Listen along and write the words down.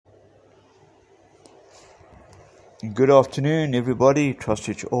Good afternoon, everybody. Trust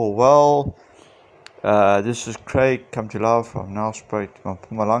you're all well. This is Craig, come to love from Nelspruit,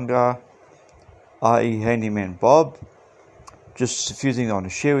 Mpumalanga, i.e. Handyman Bob. Just a few things I want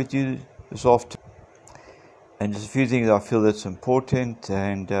to share with you this afternoon, and just a few things I feel that's important,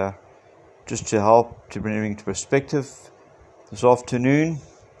 and just to help to bring everything to perspective this afternoon.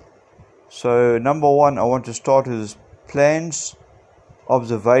 So, number one, I want to start with plans,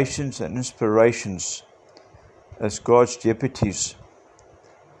 observations, and inspirations as God's deputies.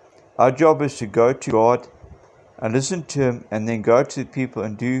 Our job is to go to God and listen to Him, and then go to the people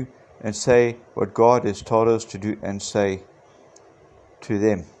and do and say what God has told us to do and say to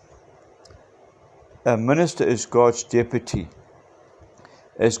them. A minister is God's deputy.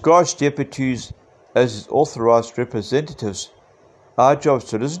 As God's deputies, as His authorized representatives, our job is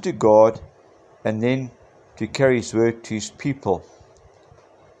to listen to God and then to carry His word to His people.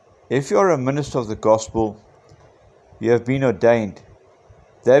 If you are a minister of the gospel, you have been ordained.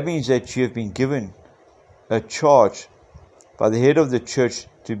 That means that you have been given a charge by the head of the church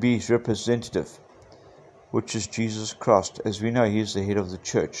to be His representative, which is Jesus Christ. As we know, He is the head of the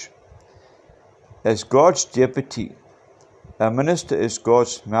church. As God's deputy, a minister is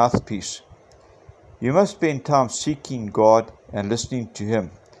God's mouthpiece. You must spend time seeking God and listening to Him.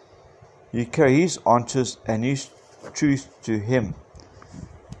 You carry His answers and His truth to Him.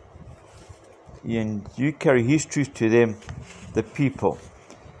 And you carry His truth to them, the people.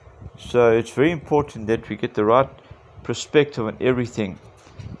 So it's very important that we get the right perspective on everything,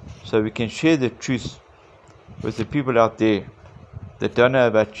 so we can share the truth with the people out there that don't know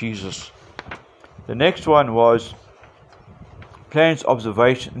about Jesus. The next one was plans,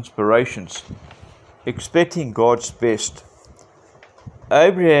 observation, inspirations, expecting God's best.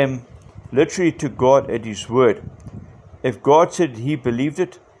 Abraham literally took God at His word. If God said he believed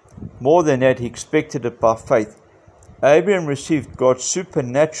it, more than that, he expected it by faith. Abraham received God's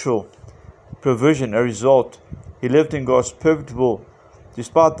supernatural provision. A result, he lived in God's perfect will.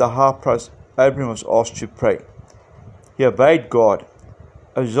 Despite the high price Abraham was asked to pay, he obeyed God.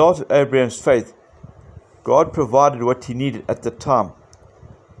 A result of Abraham's faith, God provided what he needed at the time.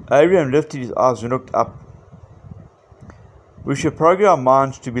 Abraham lifted his eyes and looked up. We should program our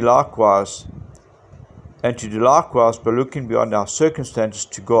minds to be likewise, and to do likewise by looking beyond our circumstances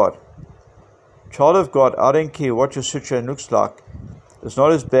to God. Child of God, I don't care what your situation looks like. It's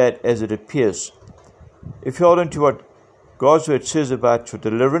not as bad as it appears. If you hold on to what God's word says about your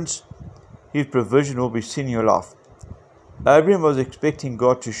deliverance, His provision will be seen in your life. Abraham was expecting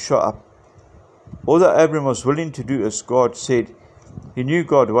God to show up. Although Abraham was willing to do as God said, he knew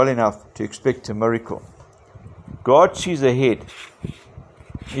God well enough to expect a miracle. God sees ahead.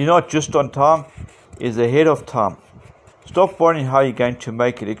 He's not just on time, is ahead of time. Stop worrying how you're going to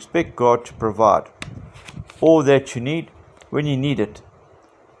make it. Expect God to provide all that you need when you need it.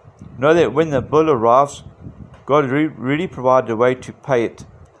 Know that when the bill arrives, God really provided a way to pay it.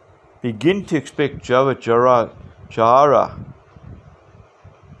 Begin to expect Jehovah Jireh,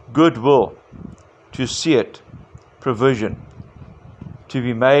 goodwill, to see it, provision, to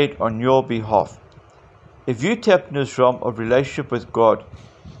be made on your behalf. If you tap into this realm of relationship with God,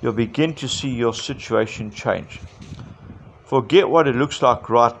 you'll begin to see your situation change. Forget what it looks like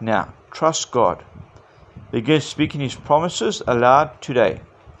right now. Trust God. Begin speaking His promises aloud today,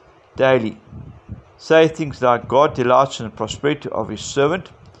 daily. Say things like, God delights in the prosperity of His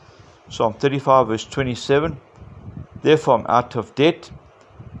servant. Psalm 35 verse 27. Therefore I'm out of debt.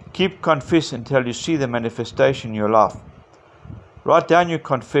 Keep confessing until you see the manifestation in your life. Write down your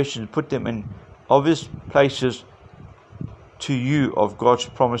confessions, put them in obvious places to you of God's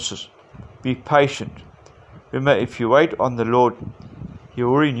promises. Be patient. Remember, if you wait on the Lord, He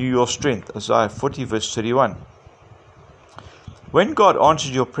will renew your strength. Isaiah 40 verse 31. When God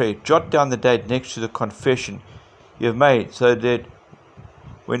answers your prayer, jot down the date next to the confession you have made, so that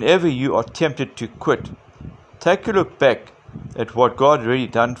whenever you are tempted to quit, take a look back at what God had already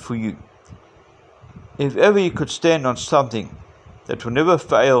done for you. If ever you could stand on something that will never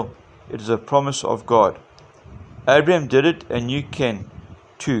fail, it is a promise of God. Abraham did it, and you can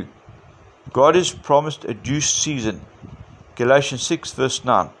too. God has promised a due season. Galatians 6 verse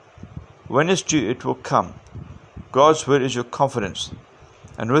 9. When it's due, it will come. God's word is your confidence,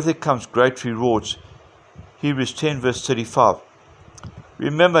 and with it comes great rewards. Hebrews 10 verse 35.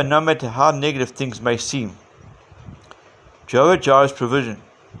 Remember, no matter how negative things may seem, Jehovah Jireh's provision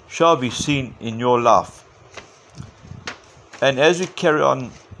shall be seen in your life. And as we carry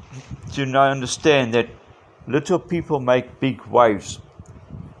on to now understand that little people make big waves.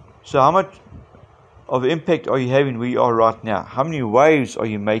 So how much of impact are you having where you are right now? How many waves are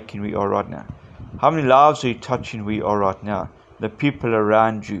you making where you are right now? How many lives are you touching where you are right now? The people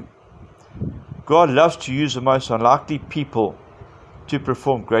around you. God loves to use the most unlikely people to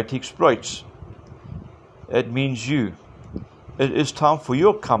perform great exploits. It means you. It is time for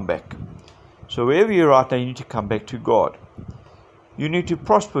your comeback. So wherever you're right now, you need to come back to God. You need to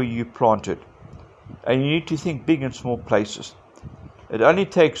prosper where you planted. And you need to think big in small places. It only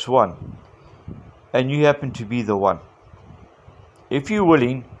takes one. And you happen to be the one. If you're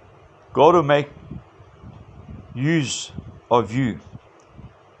willing, God will make use of you.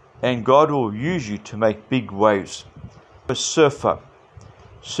 And God will use you to make big waves. A surfer,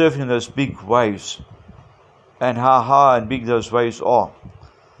 surfing those big waves. And how high and big those waves are.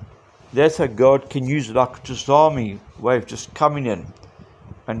 That's how God can use it, like a tsunami wave just coming in.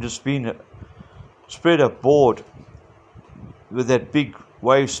 And just being spread aboard with that big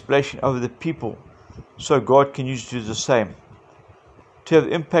wave splashing over the people. So God can use it to do the same. To have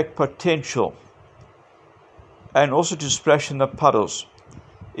impact potential. And also to splash in the puddles.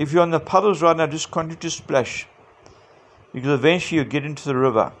 If you're on the puddles right now, just continue to splash. Because eventually you'll get into the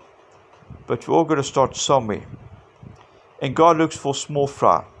river. But we're all going to start somewhere. And God looks for small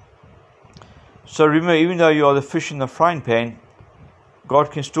fry. So remember, even though you are the fish in the frying pan,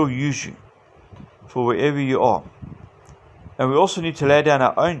 God can still use you for wherever you are. And we also need to lay down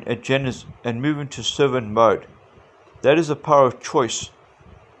our own agendas and move into servant mode. That is the power of choice.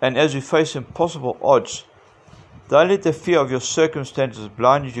 And as we face impossible odds, don't let the fear of your circumstances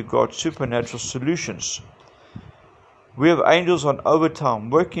blind you to God's supernatural solutions. We have angels on overtime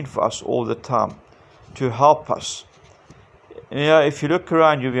working for us all the time to help us. And if you look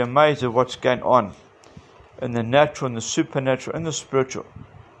around, you'll be amazed at what's going on in the natural, and the supernatural, and the spiritual.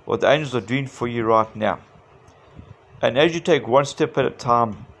 What the angels are doing for you right now. And as you take one step at a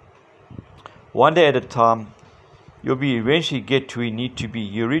time, one day at a time, you'll be eventually get to where you need to be.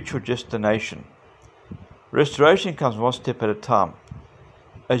 You reach your destination. Restoration comes one step at a time.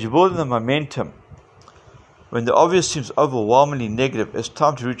 As you build the momentum, when the obvious seems overwhelmingly negative, it's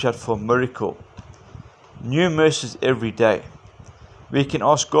time to reach out for a miracle. New mercies every day. We can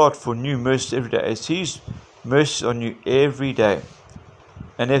ask God for new mercies every day, as His mercies on you every day.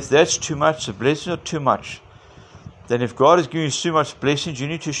 And if that's too much, the blessings are too much, then if God is giving you so much blessings, you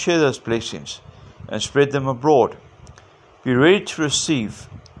need to share those blessings and spread them abroad. Be ready to receive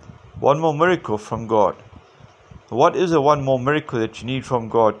one more miracle from God. What is the one more miracle that you need from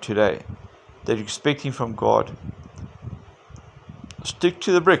God today, that you're expecting from God? Stick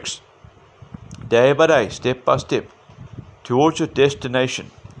to the bricks, day by day, step by step, towards your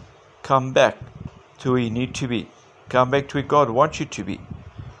destination. Come back to where you need to be. Come back to where God wants you to be.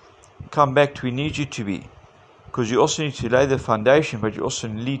 Come back to where He needs you to be. Because you also need to lay the foundation, but you also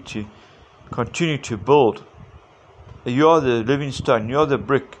need to continue to build. You are the living stone. You are the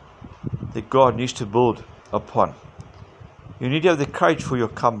brick that God needs to build upon. You need to have the courage for your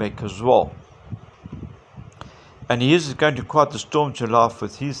comeback as well. And He is going to quiet the storms in your life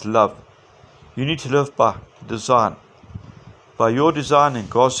with His love. You need to live by design. By your design and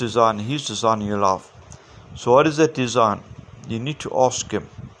God's design and His design in your life. So what is that design? You need to ask Him.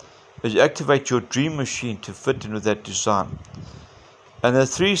 As you activate your dream machine to fit in with that design. And the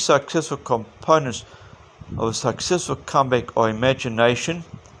three successful components of a successful comeback are imagination,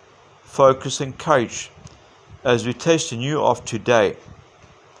 focus, and courage. As we taste the new of today.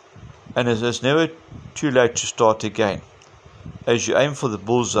 And as it's never too late to start again. As you aim for the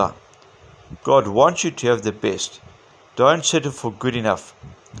bullseye. God wants you to have the best. Don't settle for good enough.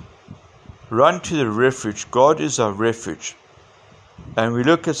 Run to the refuge. God is our refuge. And we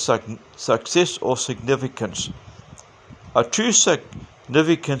look at success or significance. Our true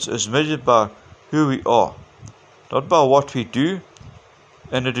significance is measured by who we are, not by what we do.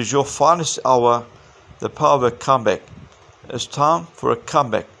 And it is your finest hour, the power of a comeback. It's time for a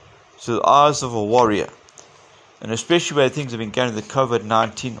comeback to the eyes of a warrior. And especially where things have been going with the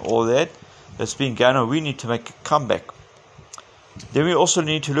COVID-19, all that's been going on, we need to make a comeback. Then we also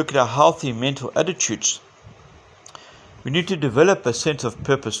need to look at our healthy mental attitudes. We need to develop a sense of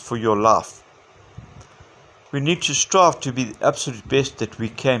purpose for your life. We need to strive to be the absolute best that we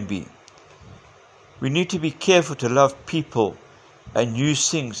can be. We need to be careful to love people and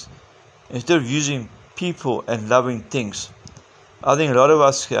use things instead of using people and loving things. I think a lot of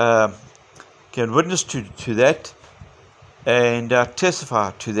us can witness to that and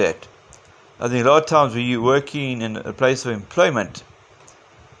testify to that. I think a lot of times when you're working in a place of employment,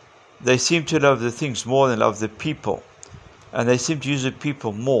 they seem to love the things more than love the people. And they seem to use the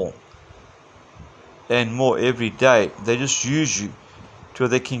people more and more every day. They just use you to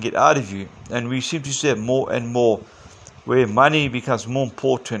what they can get out of you. And we seem to see that more and more, where money becomes more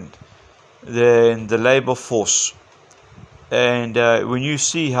important than the labor force. And when you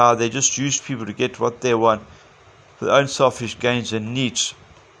see how they just use people to get what they want for their own selfish gains and needs,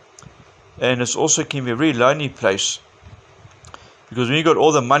 and it also can be a very lonely place, because when you've got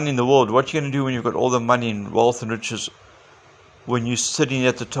all the money in the world, what are you going to do when you've got all the money and wealth and riches? When you're sitting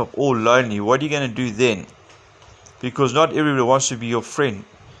at the top all lonely, what are you going to do then? Because not everybody wants to be your friend.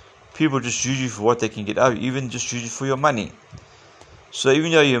 People just use you for what they can get out, even just use you for your money. So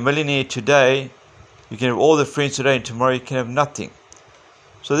even though you're a millionaire today, you can have all the friends today, and tomorrow you can have nothing.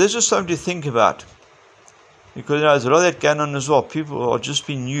 So there's just something to think about. Because there's a lot of that going on as well. People are just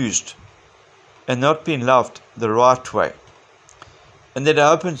being used and not being loved the right way. And that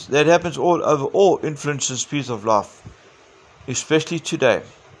happens all over all influences and spheres of life, especially today.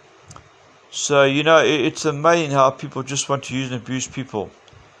 So, it's amazing how people just want to use and abuse people.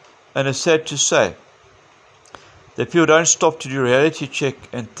 And it's sad to say that people don't stop to do a reality check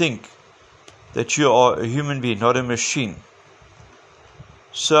and think that you are a human being, not a machine.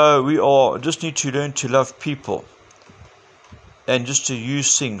 So we just need to learn to love people and just to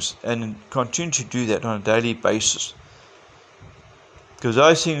use things and continue to do that on a daily basis. Because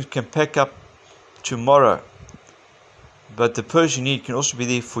those things can pack up tomorrow, but the person you need can also be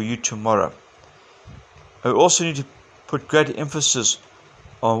there for you tomorrow. And we also need to put great emphasis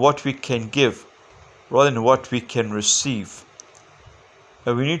on what we can give rather than what we can receive.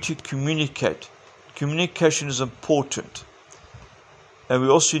 And we need to communicate. Communication is important. And we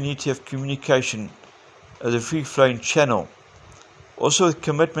also need to have communication as a free-flowing channel. Also with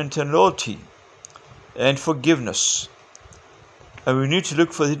commitment and loyalty and forgiveness. And we need to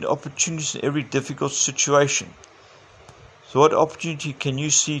look for the opportunities in every difficult situation. So what opportunity can you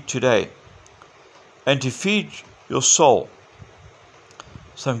see today? And to feed your soul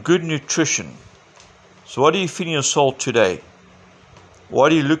some good nutrition. So what are you feeding your soul today?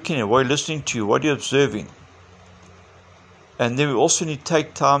 What are you looking at? What are you listening to? What are you observing? And then we also need to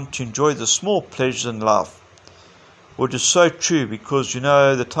take time to enjoy the small pleasures in life. Which is so true, because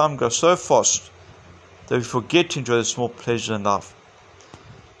the time goes so fast that we forget to enjoy the small pleasures in life.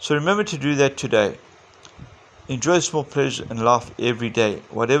 So remember to do that today. Enjoy the small pleasures in life every day,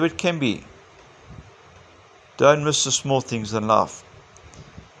 whatever it can be. Don't miss the small things in life.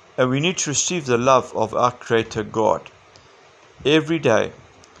 And we need to receive the love of our Creator God. Every day,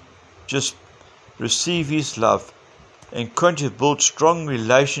 just receive His love and continue to build strong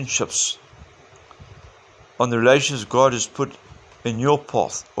relationships on the relations God has put in your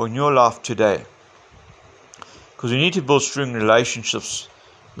path or in your life today. Because we need to build strong relationships.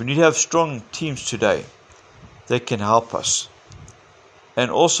 We need to have strong teams today that can help us. And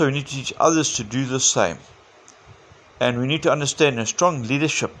also we need to teach others to do the same. And we need to understand that strong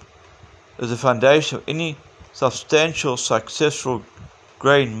leadership is the foundation of any substantial, successful,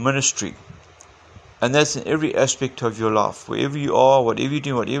 growing ministry. And that's in every aspect of your life. Wherever you are, whatever you're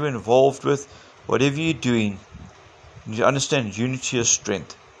doing, whatever you're involved with, whatever you're doing, you need to understand unity is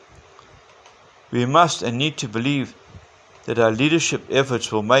strength. We must and need to believe that our leadership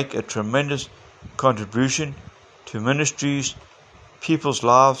efforts will make a tremendous contribution to ministries, people's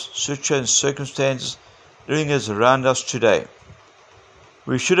lives, situations, circumstances, everything is around us today.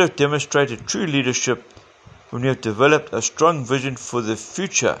 We should have demonstrated true leadership when we have developed a strong vision for the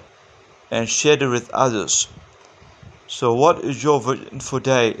future and shared it with others. So what is your vision for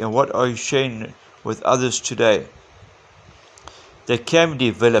today, and what are you sharing with others today that can be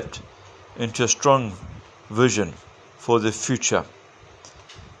developed into a strong vision for the future,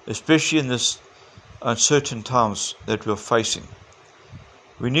 especially in this uncertain times that we're facing?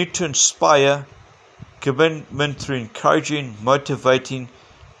 We need to inspire commitment through encouraging, motivating,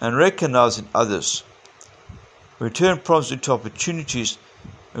 and recognizing others. We turn problems into opportunities,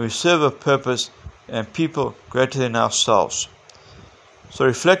 and we serve a purpose and people greater than ourselves. So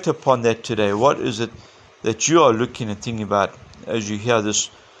reflect upon that today. What is it that you are looking and thinking about as you hear this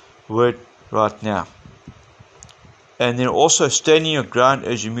word right now? And then also standing your ground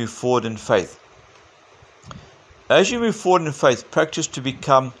as you move forward in faith. As you move forward in faith, practice to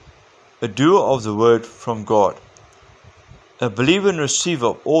become a doer of the word from God, a believer and receiver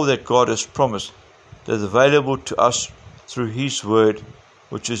of all that God has promised that is available to us through His word,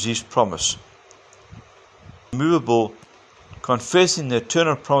 which is His promise. Immovable, confessing the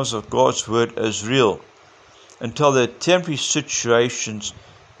eternal promise of God's word as real, until the temporary situations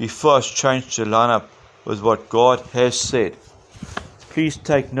before us change to line up with what God has said. Please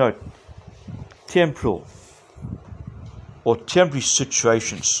take note. Temporal or temporary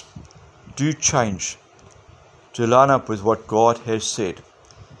situations do change to line up with what God has said.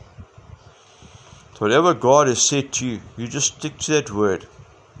 So whatever God has said to you, you just stick to that word.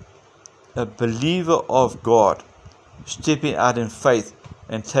 a believer of God, stepping out in faith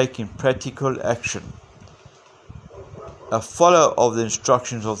and taking practical action. A follower of the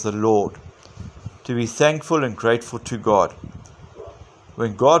instructions of the Lord, to be thankful and grateful to God.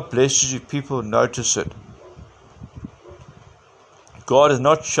 When God blesses you, people notice it. God is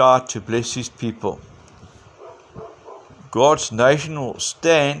not shy to bless His people. God's nation will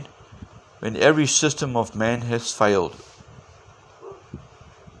stand when every system of man has failed.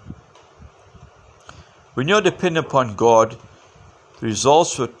 When you are dependent upon God, the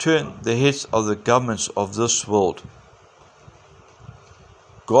results will turn the heads of the governments of this world.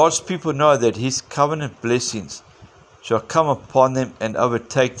 God's people know that His covenant blessings shall come upon them and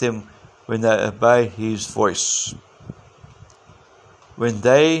overtake them when they obey His voice. When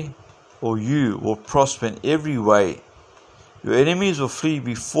they or you will prosper in every way, your enemies will flee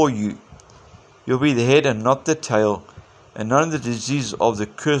before you. You'll be the head and not the tail, and none of the diseases of the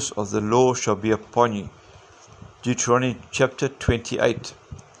curse of the law shall be upon you. Deuteronomy chapter 28.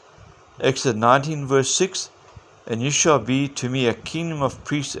 Exodus 19 verse 6. And you shall be to me a kingdom of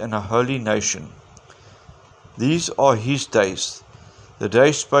priests and a holy nation. These are His days, the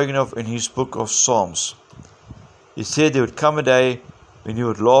days spoken of in His book of Psalms. He said there would come a day when He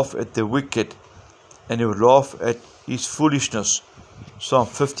would laugh at the wicked, and He would laugh at his foolishness. Psalm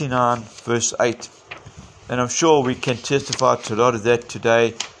 59 verse 8. And I'm sure we can testify to a lot of that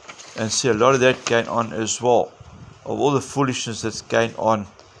today and see a lot of that going on as well, of all the foolishness that's going on,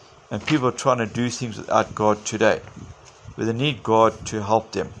 and people are trying to do things without God today, where they need God to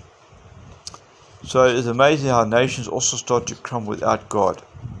help them. So it's amazing how nations also start to crumble without God.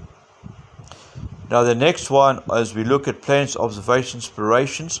 Now the next one, as we look at plans, observations,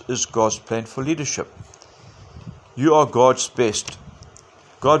 inspirations, is God's plan for leadership. You are God's best.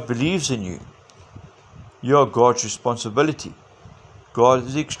 God believes in you. You are God's responsibility. God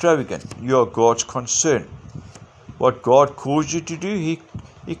is extravagant. You are God's concern. What God calls you to do, He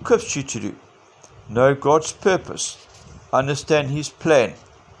equips you to do. Know God's purpose. Understand His plan.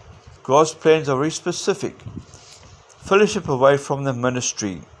 God's plans are very specific. Fellowship away from the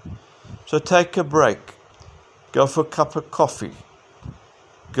ministry. So take a break. Go for a cup of coffee.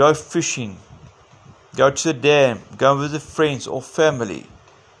 Go fishing. Go to the dam. Go and visit friends or family.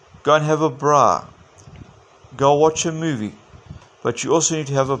 Go and have a bra. Go watch a movie. But you also need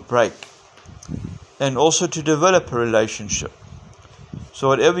to have a break. And also to develop a relationship. So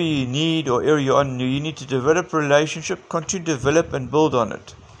whatever you need or area you're on, you need to develop a relationship, continue to develop and build on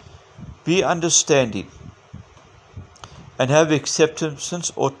it. Be understanding and have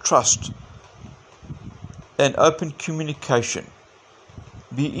acceptance or trust and open communication.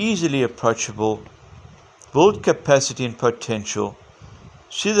 Be easily approachable, build capacity and potential,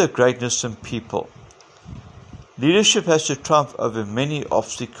 see the greatness in people. Leadership has to triumph over many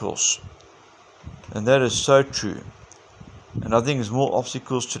obstacles, and that is so true. And I think there's more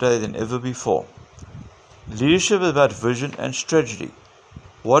obstacles today than ever before. Leadership is about vision and strategy.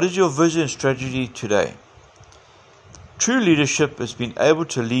 What is your vision and strategy today? True leadership is being able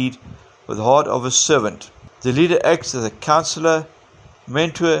to lead with the heart of a servant. The leader acts as a counselor,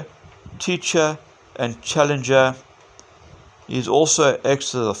 mentor, teacher, and challenger. He is also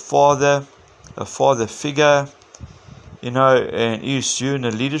acts as a father figure, and is you in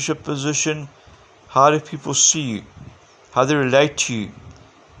a leadership position. How do people see you? How they relate to you?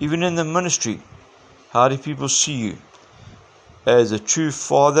 Even in the ministry, how do people see you? As a true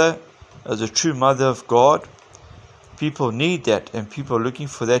father, as a true mother of God, people need that, and people are looking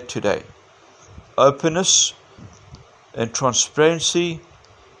for that today. Openness and transparency,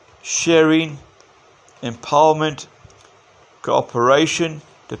 sharing, empowerment, cooperation,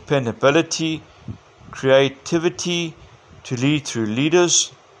 dependability, creativity to lead through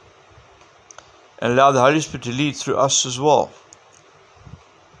leaders, and allow the Holy Spirit to lead through us as well.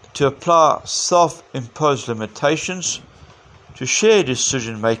 To apply self-imposed limitations, to share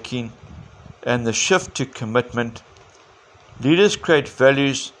decision making, and the shift to commitment. Leaders create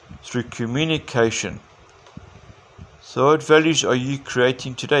values through communication. So what values are you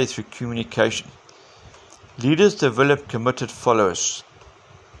creating today through communication? Leaders develop committed followers.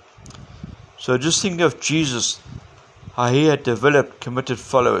 So just think of Jesus, how He had developed committed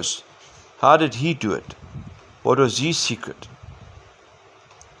followers. How did He do it? What was His secret?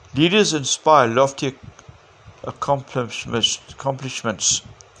 Leaders inspire lofty accomplishments.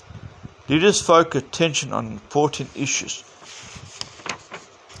 Leaders focus attention on important issues.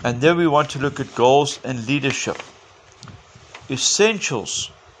 And then we want to look at goals and leadership.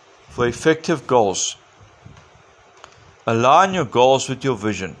 Essentials for effective goals. Align your goals with your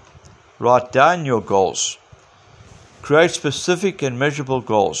vision. Write down your goals. Create specific and measurable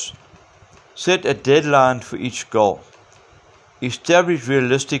goals. Set a deadline for each goal. Establish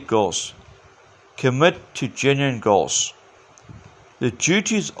realistic goals. Commit to genuine goals. The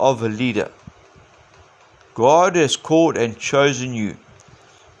duties of a leader. God has called and chosen you.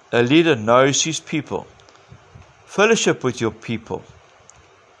 A leader knows his people. Fellowship with your people.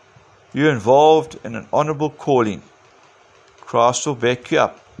 You're involved in an honorable calling. Christ will back you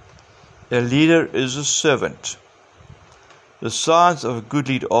up. A leader is a servant. The signs of a good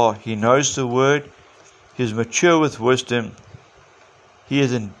leader are: he knows the word, he is mature with wisdom, he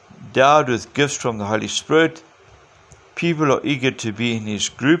is endowed with gifts from the Holy Spirit, people are eager to be in his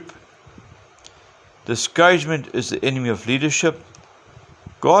group. Discouragement is the enemy of leadership.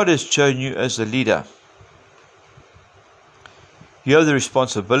 God has chosen you as a leader. You have the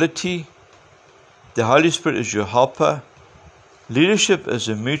responsibility. The Holy Spirit is your helper. Leadership is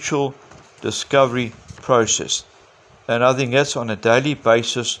a mutual discovery process. And I think that's on a daily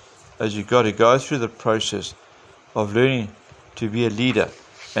basis, as you've got to go through the process of learning to be a leader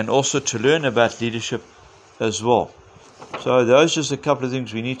and also to learn about leadership as well. So those are just a couple of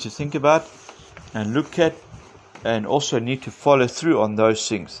things we need to think about and look at, and also need to follow through on those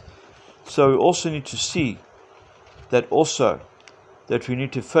things. So we also need to see that we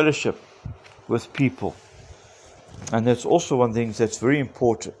need to fellowship with people. And that's also one thing that's very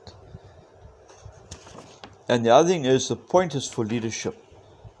important. And the other thing is, the point is for leadership.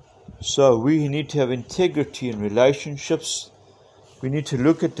 So we need to have integrity in relationships. We need to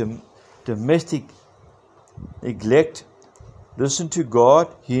look at domestic neglect. Listen to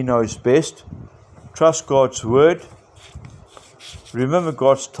God. He knows best. Trust God's word. Remember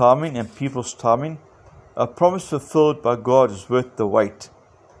God's timing and people's timing. A promise fulfilled by God is worth the wait.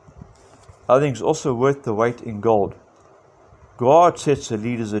 I think it's also worth the wait in gold. God sets a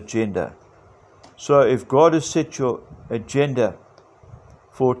leader's agenda. So if God has set your agenda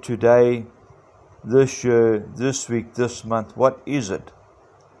for today, this year, this week, this month, what is it?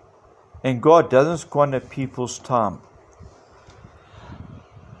 And God doesn't squander people's time.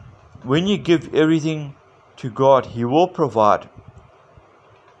 When you give everything to God, He will provide.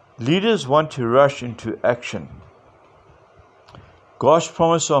 Leaders want to rush into action. God's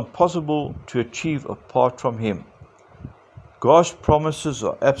promises are impossible to achieve apart from Him. God's promises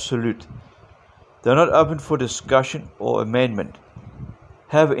are absolute. They're not open for discussion or amendment.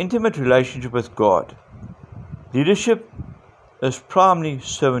 Have an intimate relationship with God. Leadership is primarily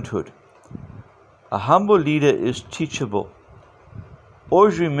servanthood. A humble leader is teachable.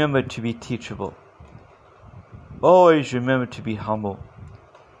 Always remember to be teachable. Always remember to be humble.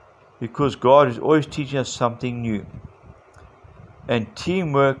 Because God is always teaching us something new. And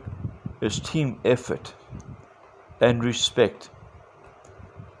teamwork is team effort and respect.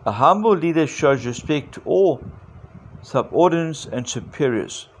 A humble leader shows respect to all subordinates and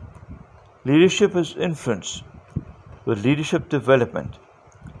superiors. Leadership is influence with leadership development.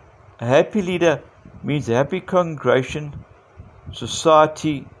 A happy leader means a happy congregation,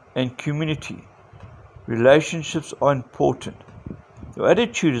 society, and community. Relationships are important. Your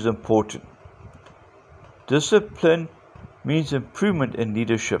attitude is important. Discipline means improvement in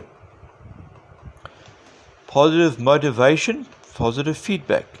leadership. Positive motivation, positive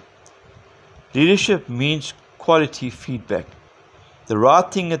feedback. Leadership means quality feedback. The right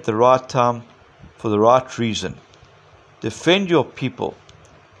thing at the right time for the right reason. Defend your people.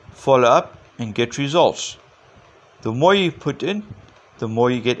 Follow up and get results. The more you put in, the more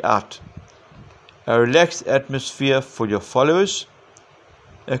you get out. A relaxed atmosphere for your followers.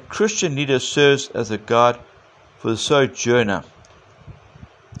 A Christian leader serves as a guide for the sojourner.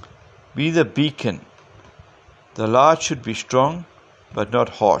 Be the beacon. The light should be strong, but not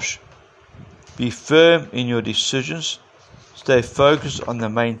harsh. Be firm in your decisions. Stay focused on the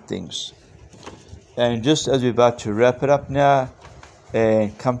main things. And just as we're about to wrap it up now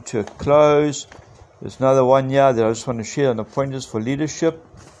and come to a close, there's another one here that I just want to share on the pointers for leadership.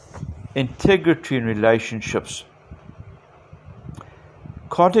 Integrity in relationships.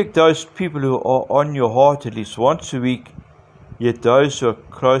 Contact those people who are on your heart at least once a week, yet those who are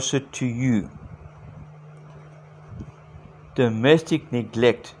closer to you. Domestic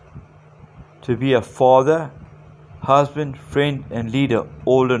neglect. To be a father, husband, friend, and leader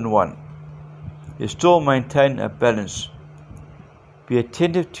all in one. You still maintain a balance. Be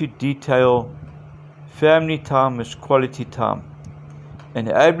attentive to detail. Family time is quality time. And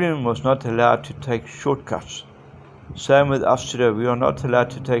Abraham was not allowed to take shortcuts. Same with us today. We are not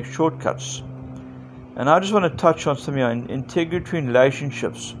allowed to take shortcuts. And I just want to touch on something on integrity in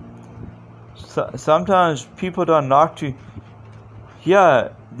relationships. Sometimes people don't like to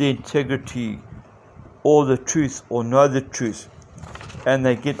hear the integrity or the truth or know the truth. and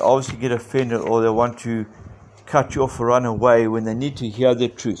they obviously get offended, or they want to cut you off or run away when they need to hear the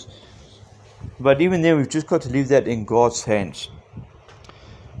truth. But even then, we've just got to leave that in God's hands.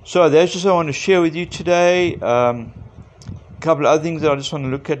 So that's just what I want to share with you today. A couple of other things that I just want to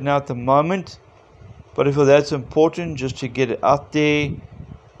look at now at the moment. But I feel that's important just to get it out there,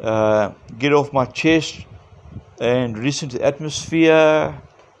 get off my chest, and release into the atmosphere,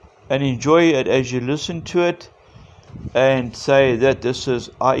 and enjoy it as you listen to it, and say that this is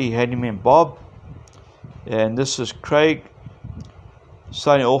I.E. Handyman Bob, and this is Craig,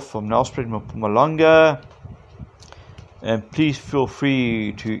 signing off from Nelspruit, Mpumalanga. And please feel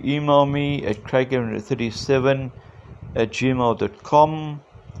free to email me at craig37@gmail.com,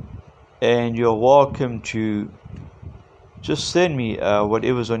 and you're welcome to just send me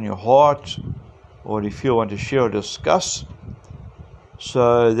whatever's on your heart, or if you want to share or discuss.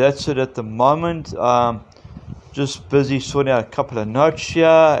 So that's it at the moment. Just busy sorting out a couple of notes here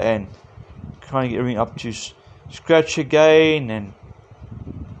and trying to get everything up to scratch again and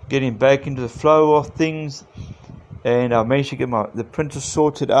getting back into the flow of things. And I managed to get the printer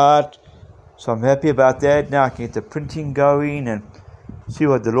sorted out, so I'm happy about that. Now I can get the printing going and see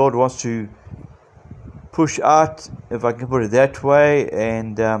what the Lord wants to push out, if I can put it that way.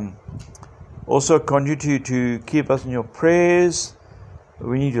 And also continue to keep us in your prayers.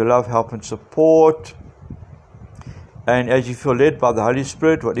 We need your love, help and support. And as you feel led by the Holy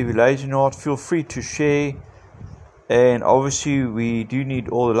Spirit, whatever lays in your heart, feel free to share. And obviously we do need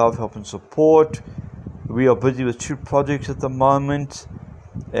all the love, help and support. We are busy with 2 projects at the moment,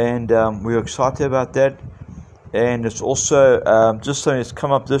 and we're excited about that. And it's also just something that's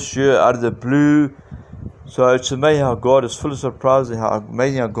come up this year out of the blue. So it's amazing how God is full of surprises, how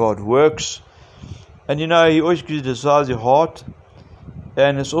amazing how God works. And you know, He always gives you the desires of your heart.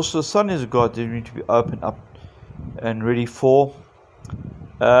 And it's also the Son of God that you need to be open up and ready for.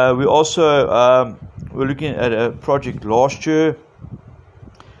 We also we're looking at a project last year.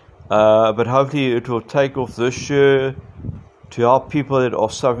 But hopefully it will take off this year to help people that are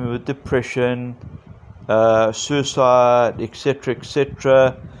suffering with depression, suicide, etc.,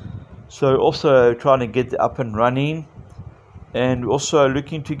 etc. So also trying to get that up and running, and also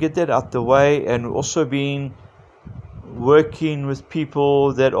looking to get that out the way, and also working with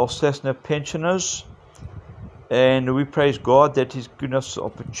people that are Cessna pensioners. And we praise God that He's given us the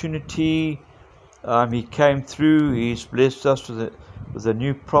opportunity. He came through. He's blessed us with a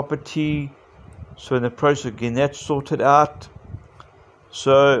new property. So in the process of getting that sorted out.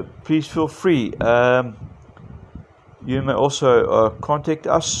 So please feel free. You may also contact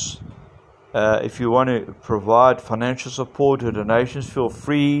us if you want to provide financial support or donations. Feel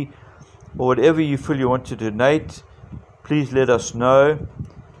free, or whatever you feel you want to donate, please let us know.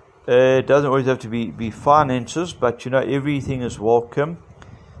 It doesn't always have to be finances, but you know, everything is welcome,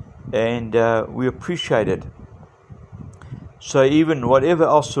 and we appreciate it. So even whatever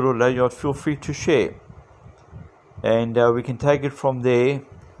else the Lord lays you out, feel free to share, and we can take it from there,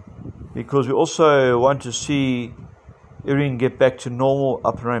 because we also want to see everything get back to normal,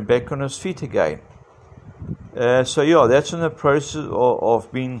 up and running, back on its feet again. So yeah, that's in the process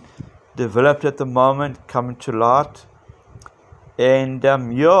of being developed at the moment, coming to light. And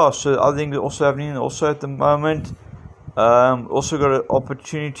so other things also happening also at the moment. Also got an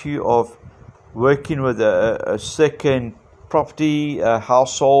opportunity of working with a second property,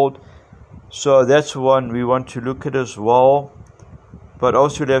 household. So that's one we want to look at as well. But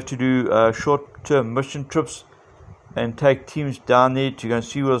also we'll have to do short-term mission trips and take teams down there to go and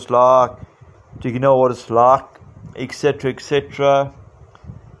see what it's like, to know what it's like, etc., etc.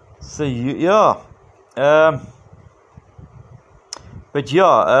 So yeah. But yeah,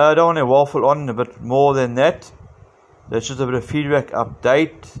 I don't want to waffle on a bit more than that. That's just a bit of feedback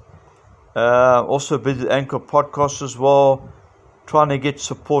update. Also busy with Anchor Podcasts as well, trying to get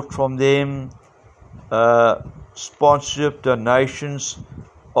support from them, sponsorship, donations,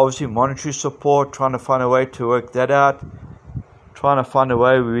 obviously monetary support, trying to find a way to work that out, trying to find a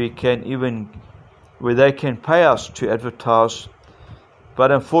way where they can pay us to advertise.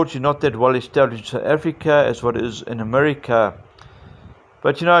 But unfortunately not that well established in South Africa as what it is in America.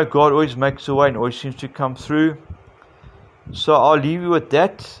 But you know, God always makes a way and always seems to come through. So I'll leave you with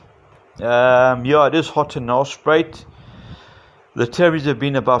that. Yeah, it is hot in Nelspruit. The temperatures have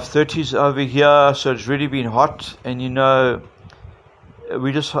been above 30s over here, so it's really been hot. And you know,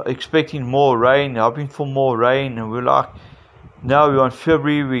 we're just expecting more rain, hoping for more rain. And we're like, now we're on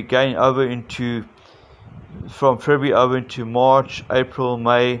February, we're going from February over into March, April,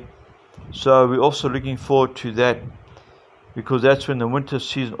 May. So we're also looking forward to that, because that's when the winter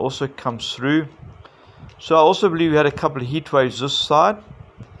season also comes through. So I also believe we had a couple of heat waves this side,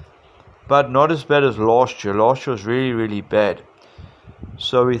 but not as bad as last year. Last year was really, really bad.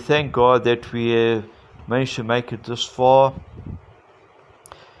 So we thank God that we have managed to make it this far.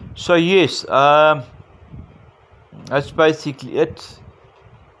 So yes, that's basically it.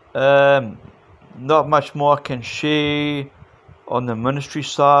 Not much more I can share on the ministry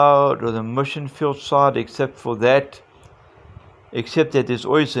side or the mission field side, except that there's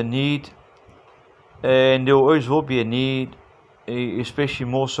always a need, and there always will be a need, especially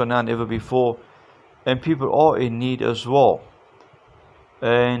more so now than ever before, and people are in need as well.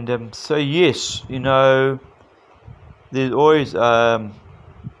 And so yes, there's always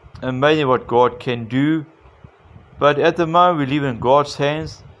amazing what God can do, but at the moment we leave it in God's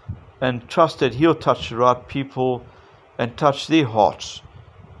hands and trust that He'll touch the right people and touch their hearts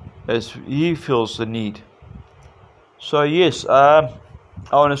as He feels the need. So yes, I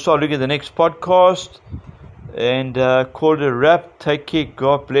want to start looking at the next podcast and call it a wrap. Take care.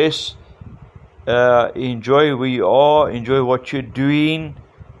 God bless. Enjoy where you are. Enjoy what you're doing.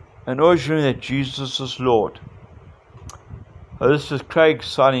 And always remember that Jesus is Lord. This is Craig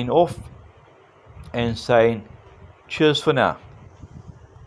signing off and saying cheers for now.